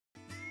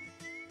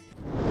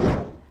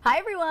Hi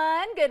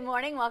everyone, good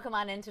morning. Welcome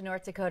on into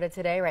North Dakota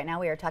today. Right now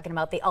we are talking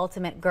about the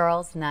ultimate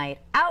girls' night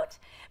out.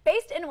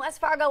 Based in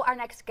West Fargo, our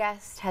next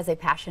guest has a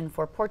passion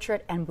for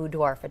portrait and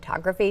boudoir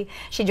photography.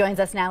 She joins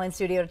us now in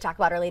studio to talk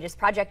about her latest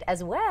project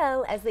as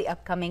well as the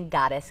upcoming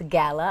Goddess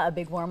Gala. A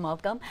big warm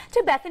welcome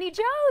to Bethany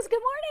Joes. Good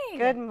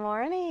morning. Good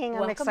morning.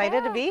 I'm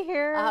excited to be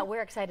here.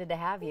 We're excited to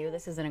have you.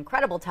 This is an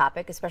incredible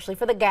topic, especially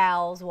for the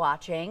gals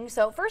watching.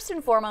 So first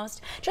and foremost,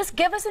 just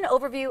give us an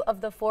overview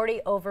of the 40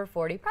 over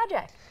 40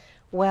 project.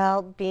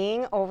 Well,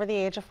 being over the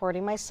age of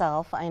 40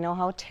 myself, I know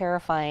how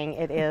terrifying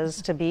it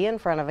is to be in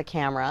front of a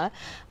camera,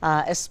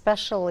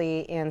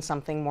 especially in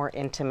something more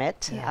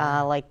intimate,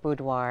 like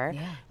boudoir.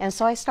 Yeah. And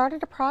so I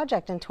started a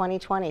project in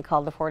 2020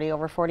 called the 40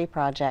 over 40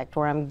 Project,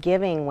 where I'm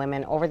giving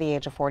women over the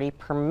age of 40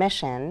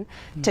 permission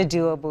to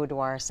do a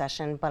boudoir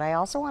session, but I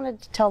also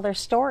wanted to tell their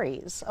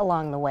stories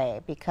along the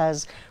way,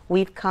 because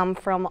we've come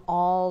from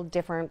all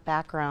different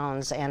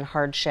backgrounds and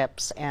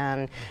hardships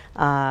and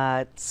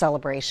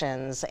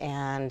celebrations,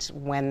 and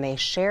when they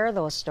share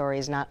those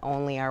stories, not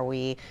only are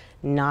we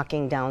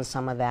knocking down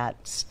some of that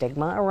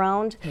stigma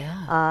around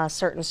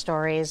certain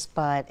stories,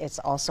 but it's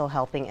also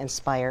helping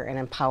inspire and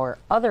empower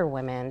other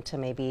women to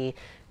maybe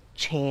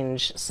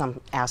change some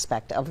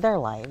aspect of their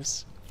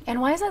lives. And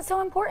why is that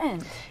so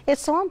important?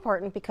 It's so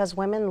important because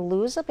women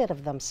lose a bit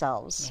of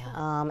themselves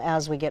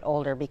as we get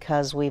older,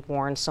 because we've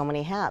worn so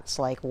many hats,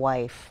 like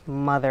wife,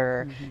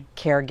 mother,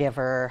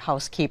 caregiver,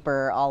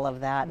 housekeeper, all of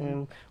that,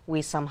 and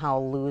we somehow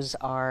lose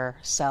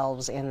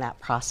ourselves in that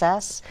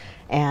process.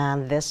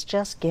 And this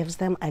just gives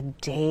them a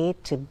day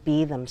to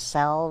be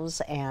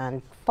themselves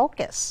and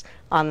focus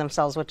on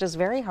themselves, which is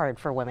very hard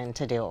for women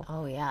to do.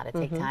 Oh yeah, to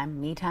take time,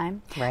 me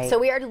time. Right. So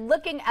we are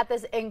looking at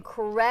this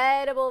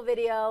incredible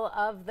video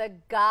of the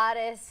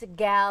Goddess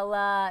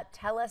Gala.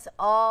 Tell us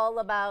all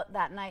about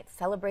that night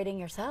celebrating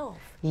yourself.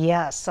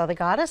 Yes, so the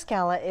Goddess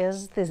Gala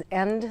is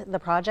the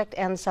project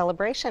end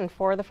celebration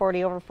for the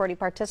 40 over 40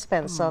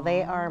 participants. So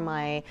they are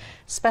my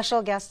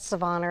special guests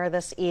of honor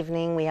this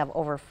evening. We have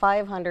over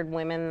 500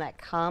 women that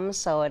come,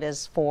 so it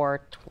is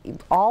for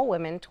all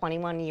women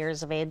 21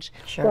 years of age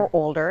or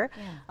older.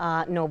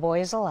 No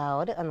boys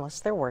allowed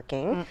unless they're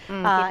working. Keep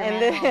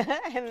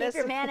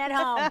your man at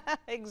home.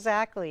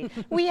 Exactly.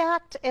 We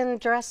act and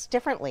dress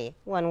differently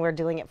when we're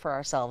doing it for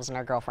ourselves and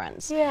our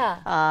girlfriends.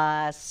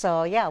 Yeah.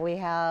 So yeah, we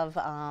have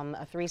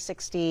a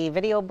 360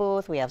 video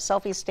booth, we have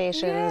selfie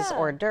stations,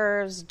 hors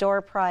d'oeuvres,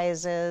 door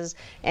prizes,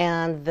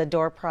 and the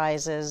door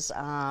prizes,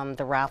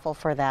 the raffle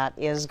for that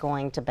is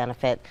going to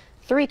benefit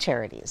 3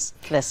 charities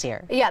this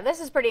year. Yeah,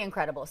 this is pretty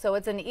incredible. So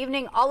it's an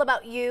evening all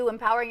about you,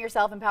 empowering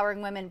yourself,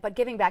 empowering women, but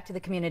giving back to the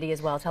community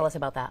as well. Tell us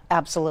about that.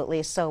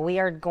 Absolutely. So we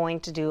are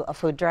going to do a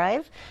food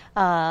drive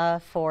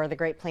for the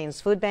Great Plains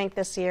Food Bank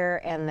this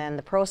year, and then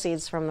the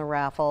proceeds from the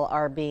raffle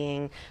are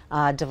being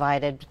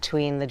divided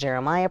between the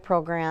Jeremiah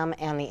program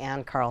and the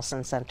Ann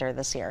Carlson Center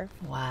this year.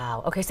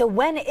 Wow. Okay, so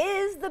when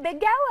is the big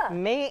gala?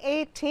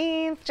 May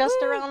 18th, just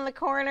around the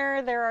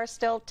corner. There are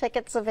still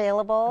tickets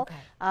available.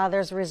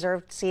 There's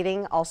reserved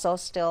seating also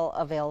still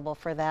available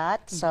for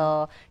that.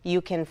 So you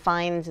can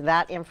find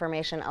that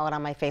information out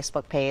on my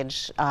Facebook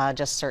page.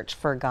 Just search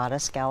for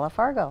Goddess Gala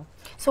Fargo.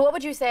 So what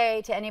would you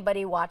say to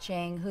anybody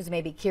watching who's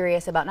maybe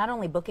curious about not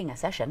only booking a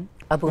session,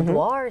 a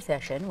boudoir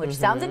session, which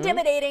sounds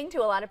intimidating to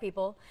a lot of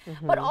people,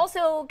 but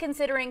also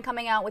considering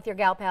coming out with your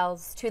gal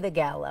pals to the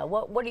gala?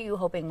 What are you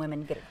hoping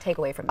women take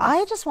away from this?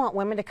 I just want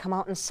women to come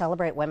out and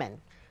celebrate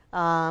women.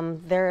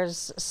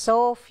 There's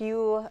so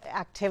few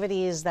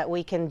activities that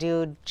we can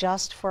do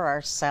just for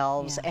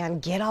ourselves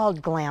and get all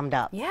glammed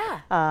up.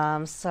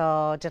 Yeah.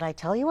 So did I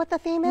tell you what the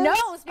theme is? No,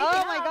 speaking oh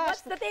of, my gosh.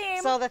 what's the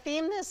theme? So the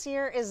theme this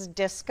year is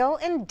Disco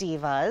and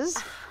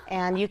Divas,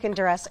 and you can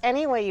dress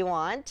any way you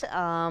want.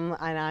 And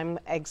I'm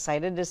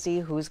excited to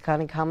see who's going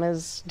to come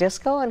as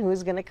disco and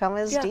who's going to come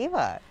as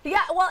diva.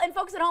 Yeah, well, and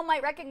folks at home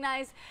might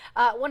recognize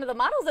one of the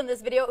models in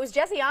this video. It was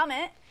Jessie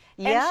Ahmet.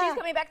 And she's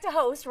coming back to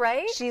host,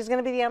 right? She's going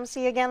to be the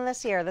MC again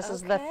this year. This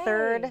is the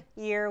 3rd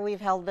year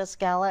we've held this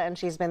gala, and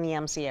she's been the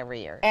MC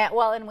every year.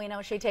 And we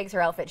know she takes her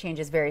outfit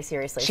changes very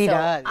seriously. She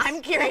does.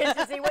 I'm curious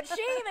to see what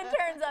she even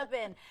turns up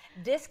in.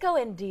 Disco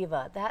and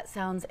Diva, that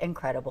sounds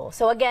incredible.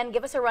 So again,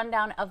 give us a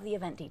rundown of the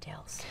event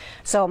details.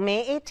 So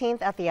May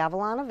 18th at the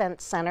Avalon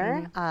Event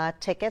Center.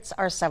 Tickets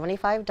are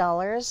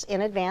 $75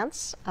 in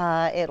advance.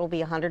 It'll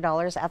be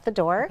 $100 at the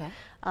door.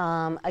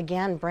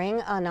 Again,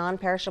 bring a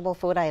non-perishable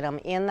food item.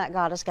 In that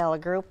Goddess Gala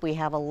group, we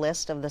have a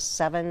list of the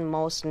 7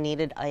 most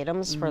needed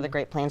items for the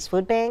Great Plains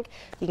Food Bank.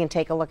 You can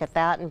take a look at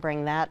that and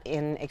bring that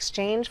in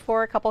exchange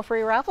for a couple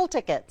free raffle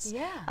tickets.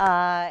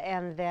 Yeah.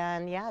 And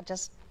then,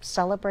 just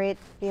celebrate,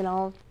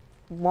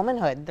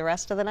 womanhood the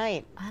rest of the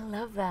night. I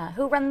love that.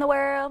 Who run the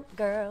world,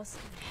 girls?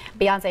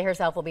 Beyonce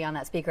herself will be on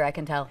that speaker, I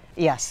can tell.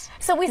 Yes.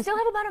 So we still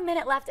have about a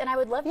minute left, and I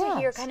would love to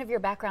hear Yes. kind of your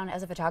background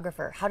as a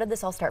photographer. How did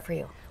this all start for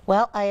you?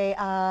 Well,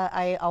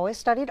 I always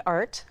studied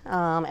art.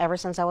 Ever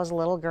since I was a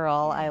little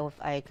girl,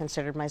 I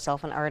considered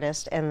myself an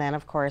artist, and then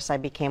of course I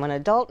became an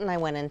adult and I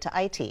went into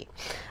IT.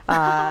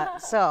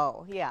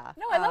 So yeah.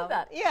 No, I love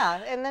that.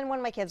 Yeah, and then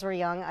when my kids were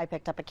young, I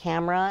picked up a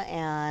camera,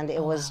 and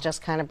it was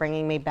just kind of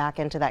bringing me back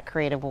into that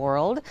creative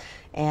world.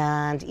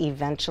 And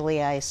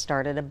eventually I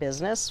started a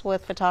business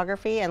with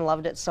photography and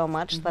loved it so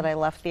much that I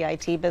left the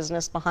IT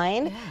business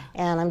behind.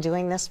 And I'm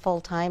doing this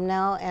full time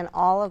now, and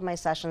all of my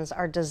sessions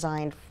are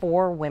designed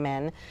for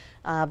women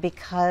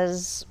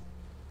because,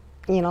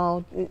 you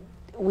know,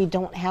 we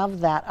don't have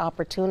that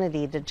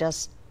opportunity to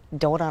just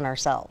dote on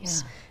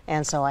ourselves.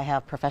 And so I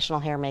have professional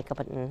hair, makeup,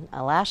 and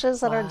lashes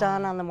that are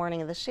done on the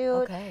morning of the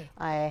shoot.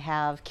 I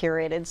have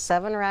curated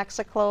 7 racks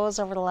of clothes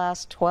over the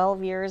last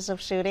 12 years of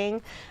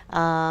shooting.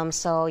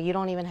 So you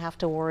don't even have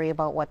to worry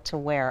about what to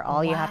wear.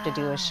 All you have to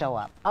do is show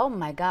up. Oh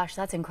my gosh,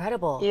 that's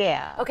incredible.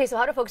 Yeah. Okay, so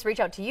how do folks reach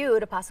out to you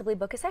to possibly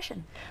book a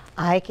session?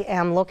 I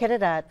am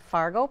located at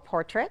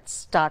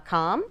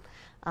fargoportraits.com.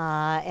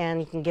 And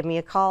you can give me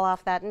a call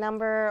off that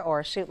number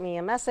or shoot me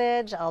a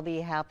message. I'll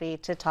be happy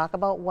to talk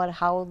about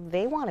how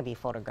they want to be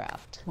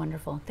photographed.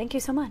 Wonderful. Thank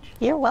you so much.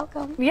 You're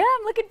welcome. Yeah,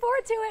 I'm looking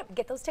forward to it.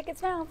 Get those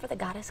tickets now for the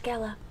Goddess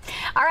Gala.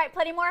 All right,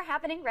 plenty more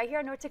happening right here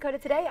on North Dakota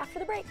Today after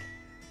the break.